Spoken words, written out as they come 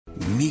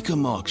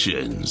Mecum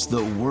Auctions,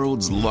 the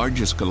world's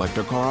largest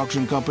collector car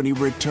auction company,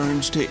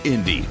 returns to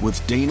Indy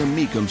with Dana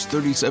Mecum's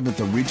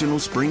 37th Original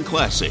Spring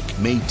Classic,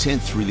 May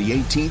 10th through the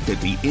 18th at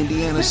the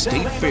Indiana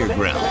State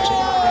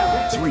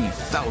Fairgrounds.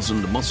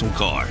 3,000 muscle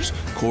cars,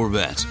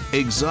 Corvettes,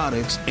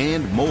 exotics,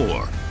 and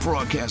more.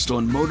 Broadcast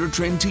on Motor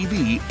Trend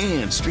TV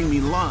and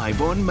streaming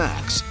live on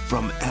Max.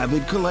 From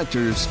avid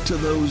collectors to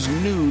those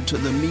new to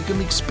the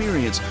Mecum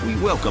experience, we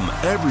welcome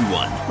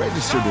everyone.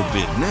 Register to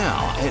bid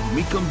now at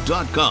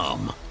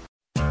Mecum.com.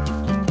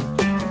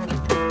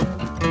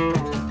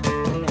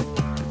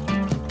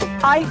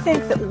 I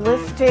think that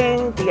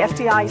lifting the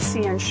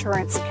FDIC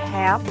insurance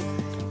cap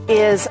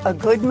is a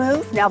good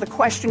move. Now the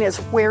question is,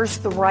 where's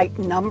the right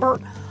number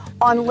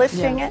on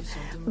lifting it?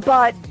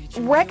 But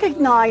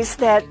recognize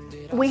that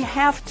we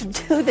have to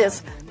do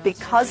this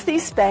because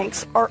these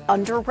banks are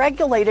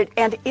underregulated.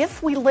 And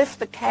if we lift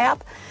the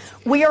cap,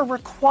 we are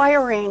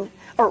requiring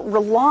or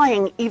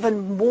relying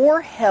even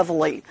more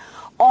heavily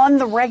on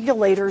the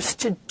regulators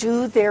to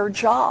do their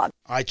job.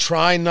 I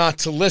try not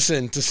to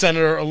listen to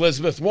Senator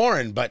Elizabeth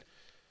Warren, but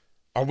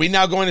are we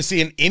now going to see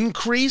an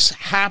increase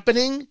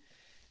happening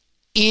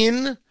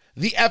in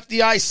the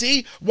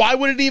FDIC? Why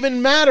would it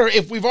even matter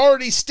if we've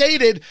already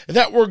stated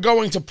that we're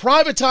going to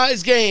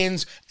privatize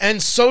gains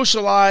and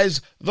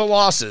socialize the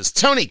losses?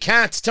 Tony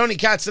Katz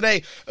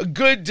today.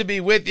 Good to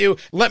be with you.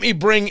 Let me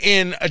bring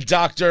in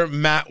Dr.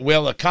 Matt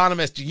Will,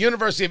 economist at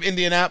University of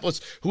Indianapolis,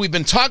 who we've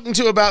been talking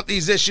to about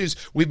these issues.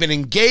 We've been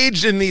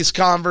engaged in these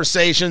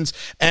conversations.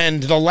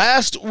 And the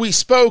last we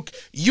spoke,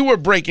 you were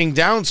breaking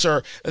down,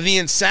 sir, the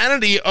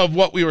insanity of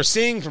what we were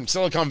seeing from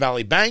Silicon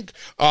Valley Bank,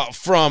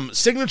 from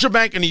Signature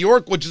Bank in New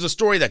York, which is a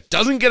story that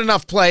doesn't get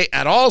enough play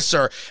at all,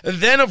 sir.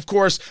 Then, of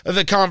course,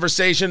 the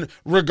conversation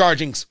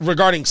regarding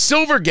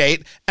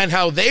Silvergate and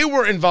how they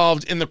were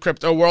involved in the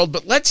crypto world.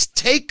 But let's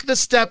take the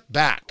step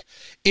back.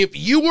 If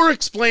you were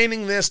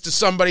explaining this to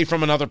somebody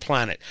from another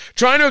planet,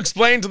 trying to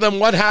explain to them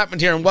what happened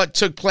here and what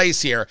took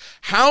place here,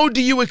 how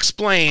do you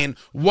explain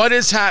what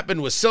has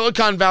happened with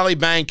Silicon Valley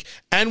Bank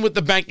and with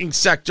the banking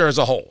sector as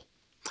a whole?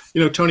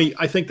 You know, Tony,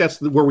 I think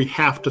that's where we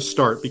have to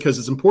start, because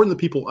it's important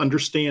that people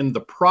understand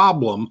the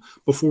problem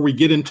before we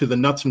get into the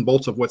nuts and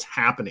bolts of what's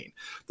happening.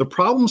 The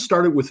problem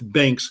started with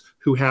banks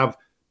who have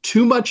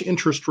too much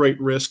interest rate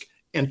risk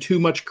and too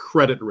much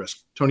credit risk.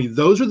 Tony,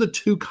 those are the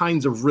two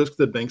kinds of risk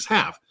that banks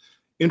have: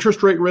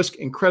 interest rate risk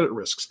and credit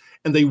risks.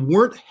 And they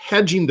weren't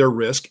hedging their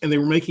risk, and they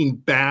were making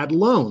bad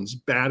loans,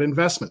 bad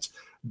investments.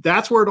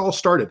 That's where it all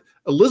started.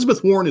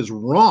 Elizabeth Warren is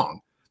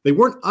wrong. They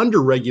weren't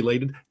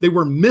underregulated. They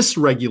were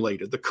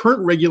misregulated. The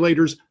current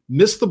regulators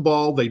missed the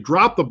ball. They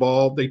dropped the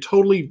ball. They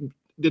totally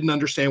didn't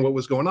understand what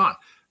was going on.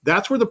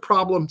 That's where the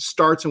problem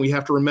starts. And we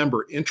have to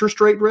remember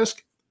interest rate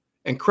risk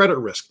and credit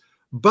risk.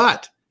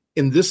 But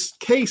in this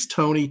case,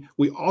 Tony,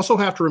 we also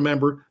have to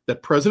remember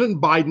that President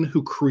Biden,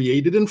 who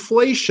created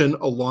inflation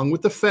along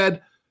with the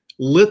Fed,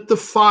 lit the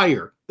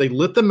fire. They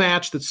lit the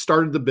match that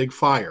started the big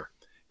fire.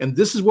 And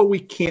this is what we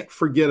can't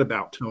forget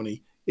about,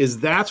 Tony, is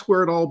that's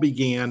where it all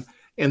began.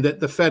 And that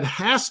the Fed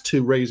has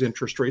to raise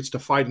interest rates to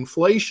fight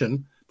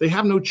inflation. They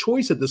have no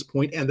choice at this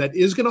point, and that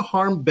is going to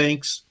harm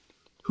banks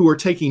who are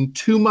taking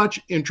too much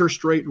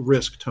interest rate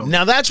risk, Tony.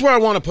 Now, that's where I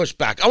want to push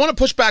back. I want to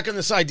push back on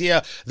this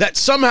idea that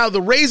somehow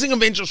the raising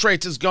of interest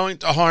rates is going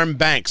to harm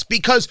banks,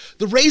 because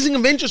the raising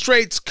of interest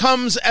rates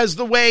comes as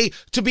the way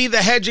to be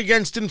the hedge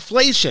against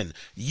inflation.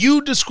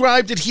 You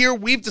described it here.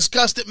 We've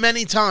discussed it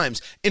many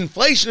times.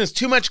 Inflation is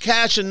too much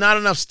cash and not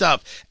enough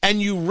stuff,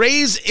 and you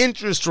raise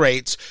interest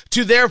rates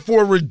to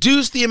therefore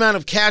reduce the amount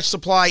of cash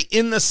supply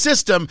in the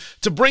system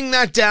to bring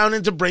that down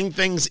and to bring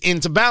things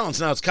into balance.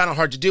 Now, it's kind of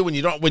hard to do when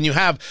you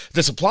have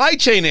the supply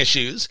chain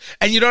issues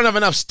and you don't have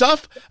enough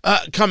stuff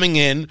coming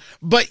in,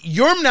 but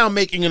you're now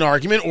making an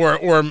argument,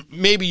 or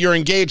maybe you're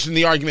engaged in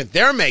the argument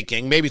they're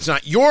making, maybe it's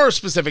not your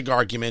specific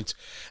argument,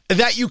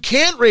 that you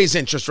can't raise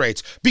interest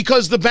rates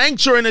because the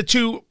banks are in a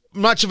too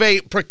much of a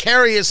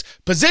precarious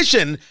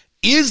position.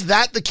 Is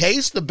that the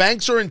case? The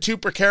banks are in too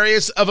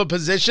precarious of a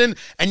position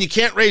and you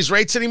can't raise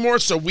rates anymore,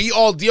 so we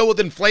all deal with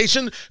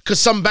inflation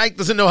because some bank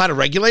doesn't know how to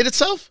regulate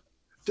itself?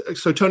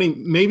 So, Tony,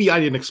 maybe I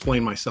didn't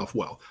explain myself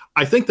well.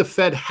 I think the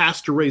Fed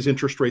has to raise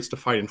interest rates to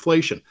fight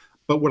inflation.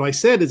 But what I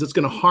said is it's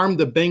going to harm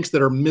the banks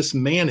that are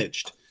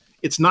mismanaged.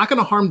 It's not going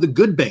to harm the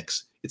good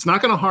banks. It's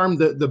not going to harm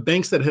the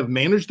banks that have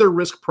managed their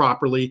risk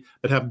properly,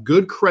 that have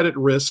good credit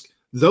risk.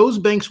 Those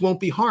banks won't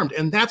be harmed.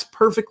 And that's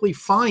perfectly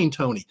fine,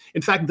 Tony.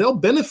 In fact, they'll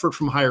benefit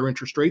from higher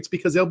interest rates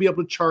because they'll be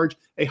able to charge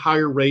a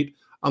higher rate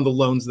on the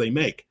loans they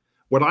make.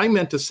 What I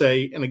meant to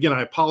say, and again,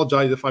 I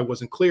apologize if I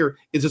wasn't clear,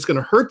 is it's going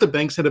to hurt the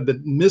banks that have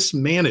been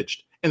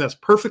mismanaged, and that's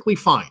perfectly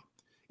fine.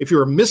 If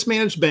you're a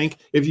mismanaged bank,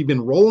 if you've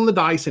been rolling the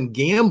dice and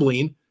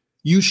gambling,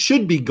 you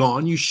should be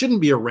gone. You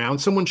shouldn't be around.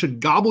 Someone should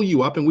gobble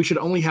you up, and we should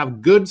only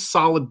have good,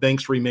 solid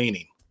banks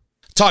remaining.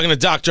 Talking to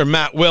Dr.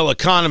 Matt Will,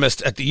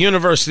 economist at the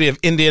University of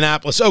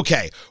Indianapolis.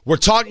 Okay, we're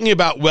talking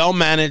about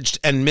well-managed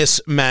and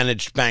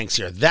mismanaged banks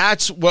here.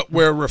 That's what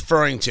we're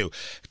referring to.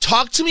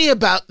 Talk to me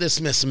about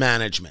this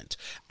mismanagement.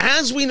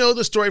 As we know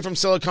the story from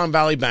Silicon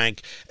Valley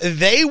Bank,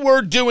 they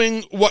were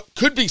doing what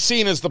could be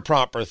seen as the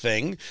proper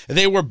thing.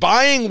 They were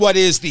buying what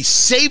is the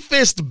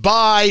safest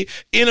buy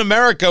in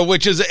America,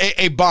 which is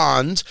a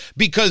bond,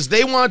 because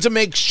they wanted to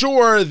make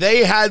sure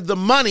they had the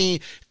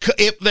money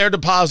if their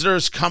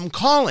depositors come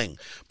calling.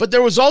 But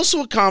there was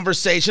also a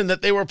conversation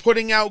that they were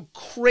putting out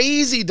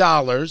crazy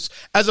dollars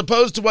as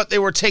opposed to what they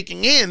were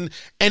taking in.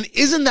 And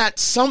isn't that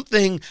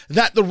something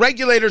that the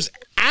regulators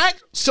at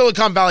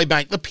Silicon Valley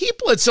Bank, the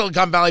people at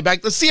Silicon Valley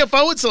Bank, the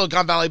CFO at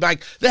Silicon Valley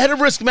Bank, the head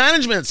of risk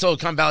management at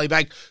Silicon Valley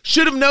Bank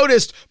should have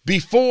noticed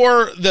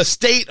before the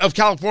state of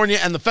California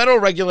and the federal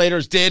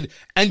regulators did?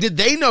 And did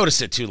they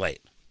notice it too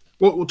late?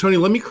 Well, Tony,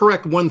 let me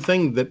correct one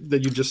thing that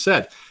you just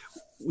said.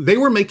 They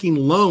were making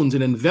loans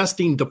and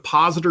investing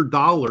depositor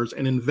dollars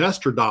and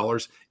investor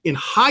dollars in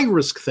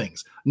high-risk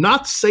things,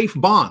 not safe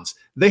bonds.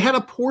 They had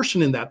a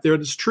portion in that. There,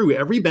 it's true.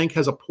 Every bank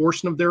has a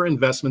portion of their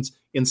investments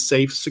in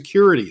safe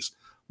securities.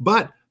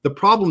 But the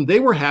problem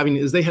they were having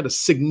is they had a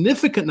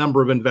significant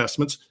number of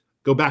investments,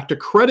 go back to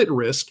credit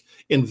risk,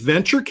 in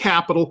venture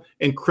capital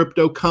and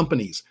crypto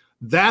companies.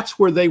 That's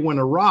where they went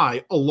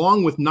awry,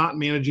 along with not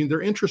managing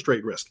their interest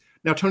rate risk.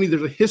 Now, Tony,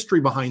 there's a history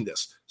behind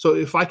this. So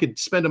if I could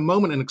spend a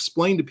moment and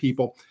explain to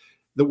people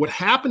that what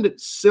happened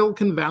at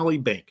Silicon Valley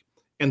Bank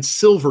and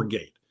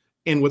Silvergate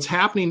and what's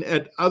happening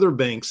at other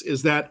banks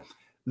is that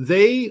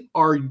they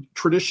are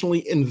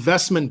traditionally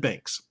investment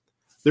banks.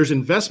 There's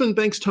investment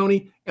banks,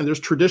 Tony, and there's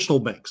traditional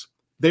banks.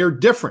 They are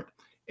different.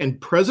 And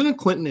President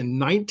Clinton in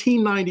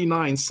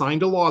 1999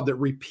 signed a law that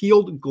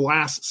repealed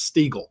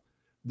Glass-Steagall.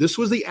 This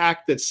was the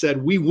act that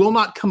said, we will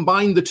not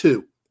combine the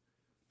two.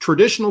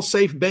 Traditional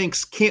safe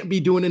banks can't be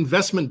doing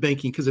investment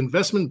banking because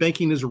investment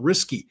banking is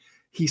risky.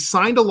 He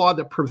signed a law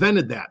that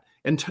prevented that.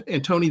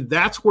 And Tony,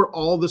 that's where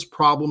all this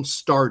problem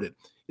started.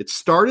 It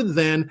started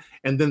then,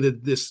 and then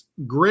this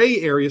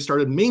gray area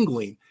started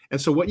mingling. And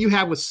so what you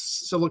have with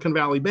Silicon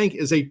Valley Bank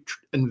is a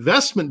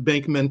investment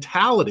bank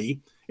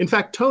mentality. In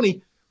fact,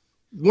 Tony,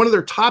 one of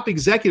their top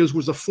executives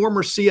was a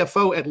former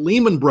CFO at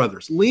Lehman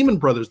Brothers. Lehman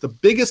Brothers, the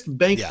biggest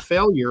bank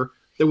failure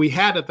that we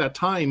had at that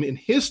time in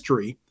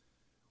history,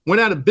 went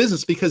out of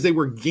business because they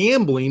were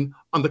gambling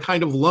on the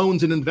kind of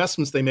loans and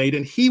investments they made.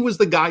 And he was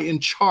the guy in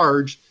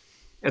charge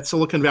at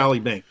Silicon Valley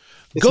Bank.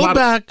 Go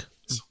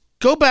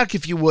back,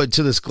 if you would,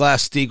 to this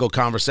Glass-Steagall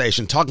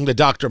conversation, talking to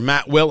Dr.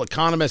 Matt Will,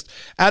 economist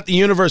at the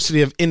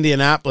University of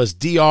Indianapolis,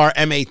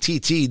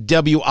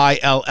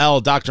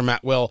 DRMATTWILL, Dr.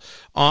 Matt Will,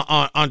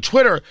 on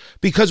Twitter,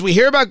 because we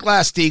hear about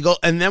Glass-Steagall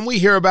and then we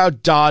hear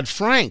about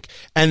Dodd-Frank.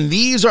 And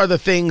these are the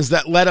things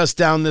that led us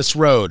down this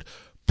road.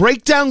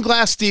 Break down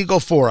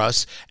Glass-Steagall for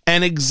us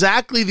and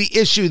exactly the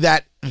issue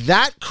that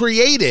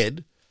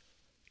created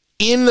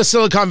in the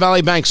Silicon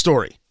Valley Bank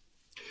story.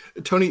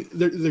 Tony,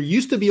 there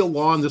used to be a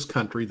law in this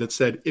country that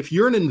said if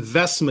you're an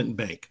investment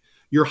bank,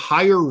 you're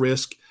higher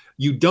risk,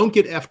 you don't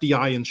get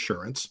FDI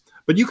insurance,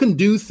 but you can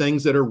do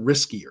things that are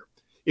riskier.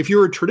 If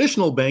you're a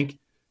traditional bank,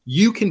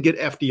 you can get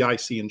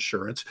FDIC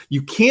insurance.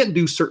 You can't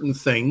do certain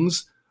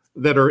things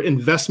that are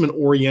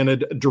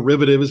investment-oriented,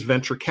 derivatives,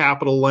 venture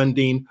capital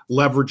lending,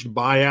 leveraged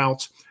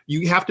buyouts.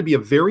 You have to be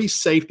very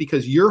safe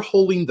because you're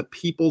holding the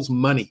people's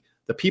money.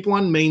 The people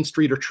on Main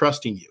Street are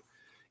trusting you.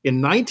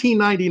 In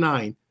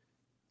 1999,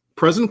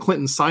 President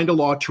Clinton signed a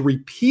law to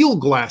repeal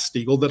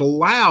Glass-Steagall that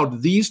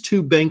allowed these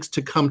two banks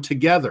to come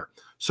together.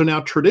 So now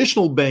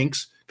traditional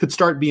banks could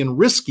start being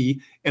risky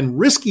and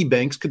risky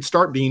banks could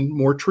start being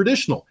more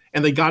traditional.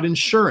 And they got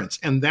insurance.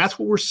 And that's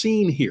what we're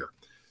seeing here.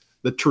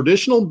 The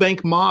traditional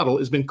bank model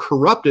has been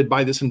corrupted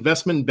by this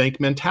investment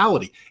bank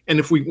mentality.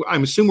 And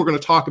I'm assuming we're going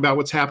to talk about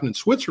what's happened in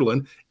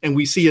Switzerland, and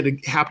we see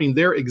it happening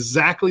there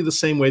exactly the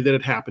same way that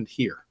it happened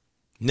here.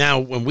 Now,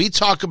 when we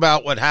talk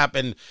about what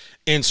happened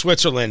in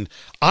Switzerland,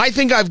 I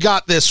think I've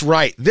got this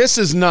right. This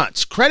is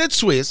nuts. Credit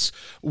Suisse,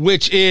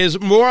 which is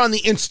more on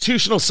the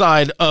institutional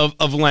side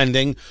of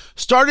lending,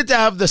 started to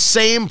have the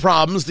same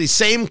problems, the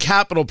same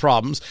capital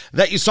problems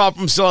that you saw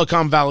from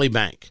Silicon Valley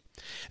Bank.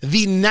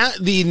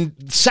 The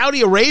Saudi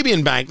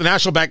Arabian Bank, the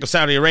National Bank of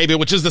Saudi Arabia,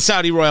 which is the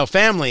Saudi royal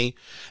family,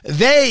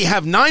 they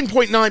have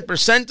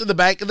 9.9% of the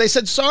bank. And they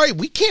said, sorry,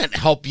 we can't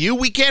help you.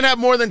 We can't have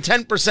more than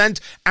 10%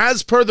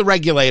 as per the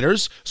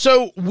regulators.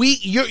 So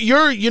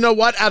you're you know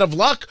what, out of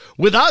luck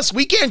with us.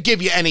 We can't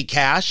give you any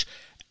cash.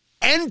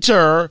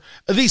 Enter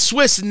the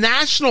Swiss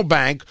National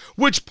Bank,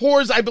 which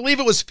pours, I believe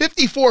it was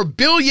 $54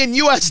 billion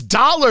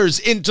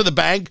into the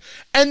bank.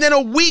 And then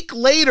a week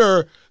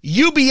later,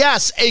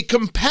 UBS, a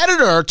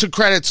competitor to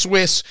Credit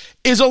Suisse,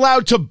 is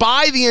allowed to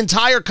buy the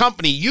entire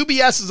company.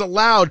 UBS is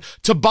allowed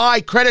to buy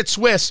Credit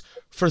Suisse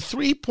for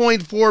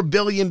 $3.4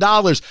 billion.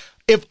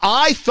 If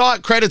I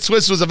thought Credit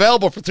Suisse was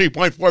available for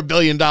 $3.4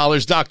 billion,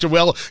 Dr.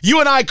 Will, you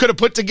and I could have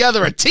put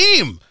together a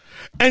team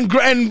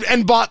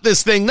and bought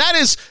this thing.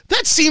 That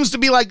seems to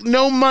be like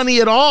no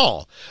money at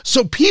all.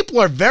 So people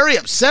are very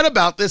upset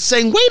about this,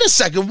 saying, wait a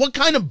second, what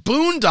kind of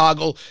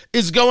boondoggle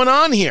is going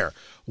on here?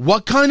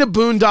 What kind of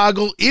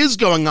boondoggle is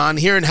going on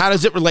here, and how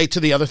does it relate to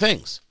the other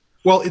things?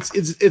 Well,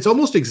 it's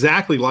almost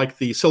exactly like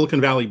the Silicon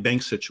Valley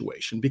Bank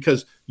situation,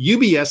 because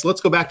UBS,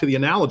 let's go back to the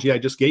analogy I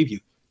just gave you.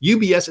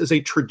 UBS is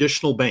a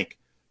traditional bank.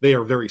 They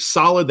are very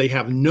solid. They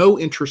have no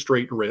interest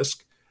rate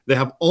risk. They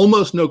have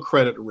almost no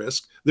credit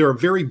risk. They're a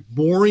very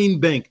boring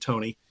bank,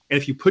 Tony.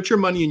 And if you put your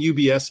money in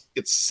UBS,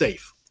 it's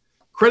safe.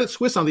 Credit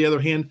Suisse, on the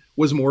other hand,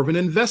 was more of an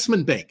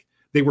investment bank.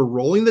 They were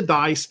rolling the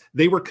dice.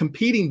 They were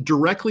competing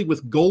directly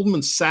with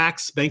Goldman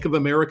Sachs, Bank of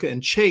America,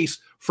 and Chase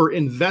for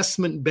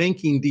investment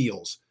banking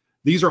deals.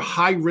 These are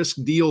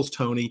high-risk deals,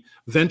 Tony,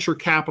 venture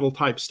capital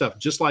type stuff,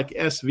 just like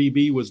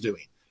SVB was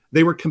doing.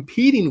 They were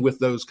competing with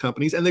those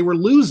companies, and they were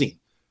losing.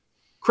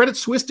 Credit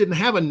Suisse didn't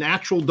have a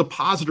natural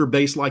depositor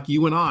base like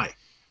you and I.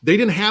 They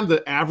didn't have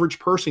the average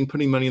person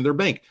putting money in their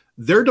bank.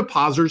 Their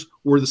depositors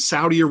were the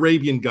Saudi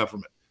Arabian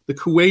government, the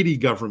Kuwaiti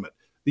government,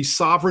 these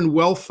sovereign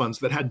wealth funds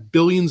that had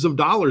billions of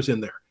dollars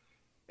in there.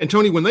 And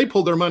Tony, when they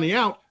pulled their money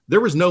out, there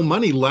was no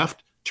money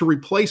left to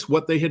replace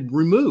what they had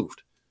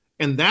removed.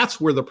 And that's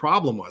where the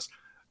problem was.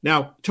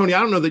 Now, Tony,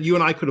 I don't know that you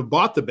and I could have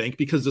bought the bank,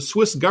 because the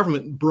Swiss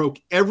government broke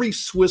every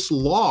Swiss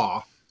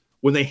law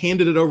when they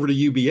handed it over to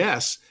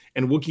UBS.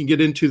 And we can get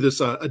into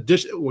this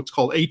what's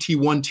called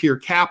AT1 tier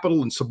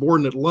capital and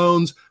subordinate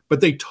loans,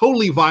 but they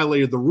totally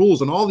violated the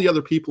rules. And all the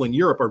other people in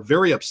Europe are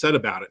very upset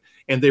about it.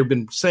 And they've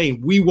been saying,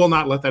 we will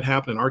not let that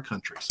happen in our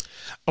countries.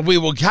 We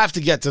will have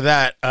to get to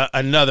that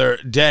another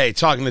day,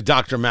 talking to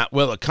Dr. Matt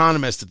Will,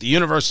 economist at the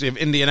University of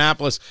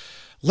Indianapolis.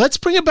 Let's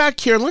bring it back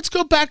here, and let's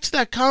go back to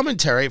that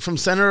commentary from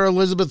Senator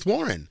Elizabeth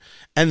Warren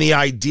and the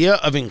idea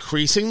of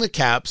increasing the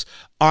caps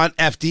on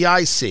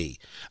FDIC.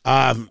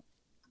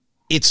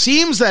 It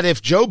seems that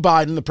if Joe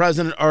Biden, the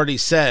president, already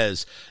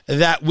says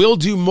that we'll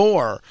do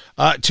more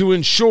to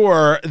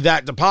ensure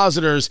that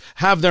depositors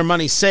have their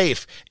money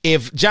safe,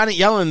 if Janet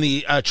Yellen,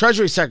 the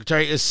Treasury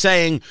Secretary, is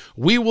saying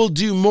we will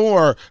do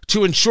more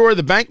to ensure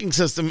the banking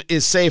system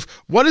is safe,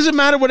 what does it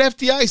matter what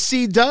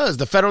FDIC does,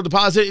 the Federal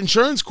Deposit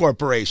Insurance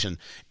Corporation?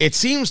 It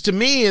seems to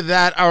me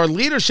that our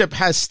leadership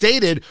has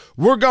stated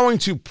we're going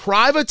to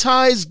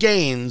privatize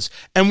gains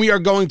and we are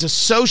going to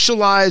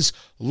socialize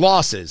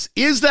losses.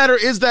 Is that or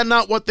is that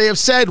not what they have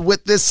said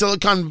with this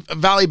Silicon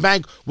Valley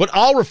Bank, what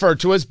I'll refer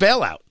to as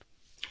bailout?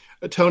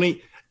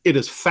 Tony, it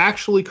is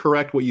factually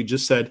correct what you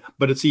just said,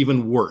 but it's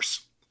even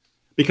worse.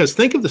 Because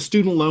think of the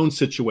student loan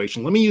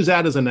situation. Let me use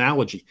that as an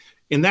analogy.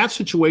 In that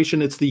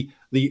situation, it's the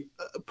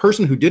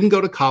person who didn't go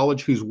to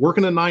college, who's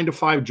working a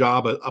 9-to-5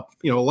 job,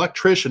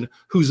 electrician,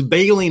 who's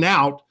bailing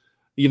out,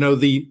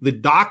 the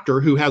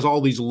doctor who has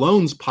all these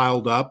loans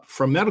piled up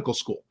from medical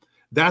school.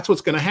 That's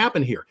what's going to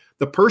happen here.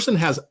 The person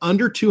has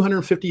under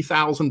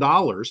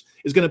 $250,000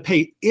 is going to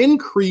pay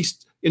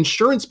increased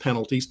insurance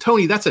penalties.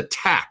 Tony, that's a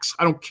tax.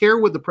 I don't care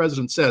what the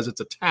president says,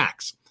 it's a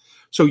tax.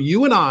 So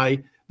you and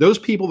I, those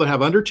people that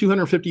have under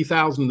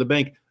 $250,000 in the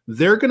bank,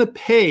 they're going to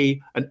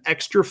pay an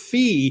extra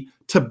fee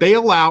to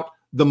bail out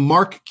the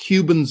Mark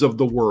Cubans of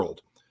the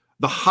world,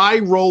 the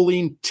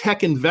high-rolling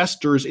tech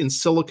investors in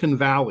Silicon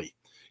Valley,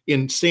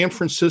 in San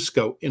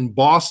Francisco, in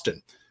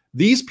Boston.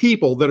 These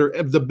people that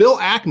are, the Bill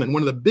Ackman,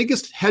 one of the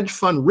biggest hedge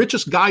fund,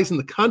 richest guys in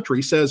the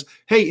country, says,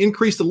 hey,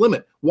 increase the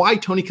limit. Why,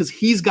 Tony? Because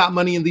he's got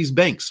money in these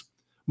banks.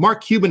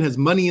 Mark Cuban has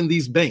money in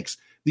these banks.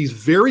 These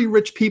very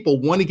rich people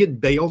want to get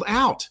bailed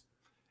out.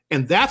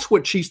 And that's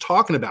what she's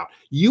talking about.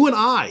 You and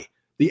I,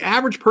 the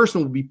average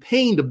person, will be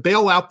paying to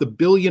bail out the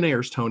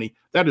billionaires, Tony.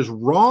 That is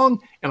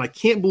wrong, and I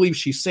can't believe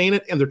she's saying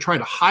it, and they're trying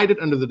to hide it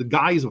under the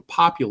guise of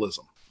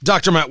populism.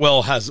 Dr. Matt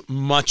Will has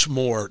much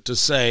more to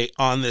say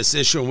on this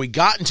issue, and we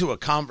got into a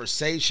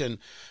conversation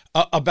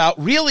about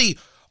really,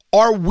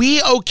 are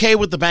we okay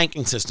with the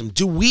banking system?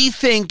 Do we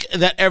think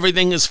that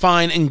everything is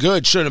fine and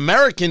good? Should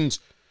Americans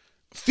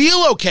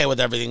feel okay with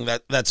everything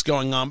that's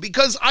going on?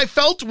 Because I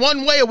felt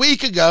one way a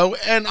week ago,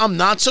 and I'm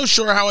not so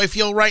sure how I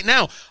feel right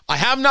now. I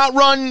have not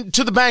run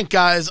to the bank,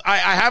 guys. I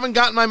haven't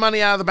gotten my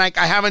money out of the bank.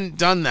 I haven't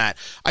done that.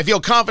 I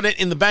feel confident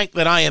in the bank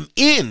that I am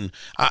in.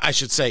 I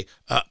should say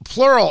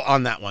plural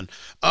on that one.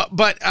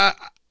 But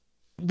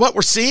what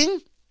we're seeing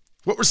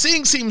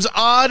seems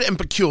odd and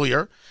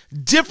peculiar,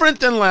 different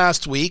than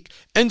last week.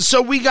 And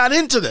so we got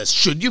into this.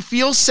 Should you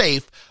feel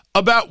safe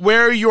about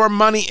where your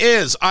money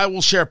is? I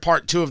will share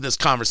part 2 of this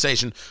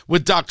conversation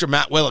with Dr.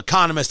 Matt Will,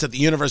 economist at the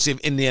University of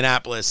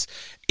Indianapolis,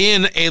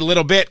 in a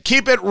little bit.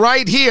 Keep it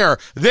right here.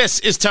 This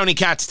is Tony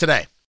Katz Today.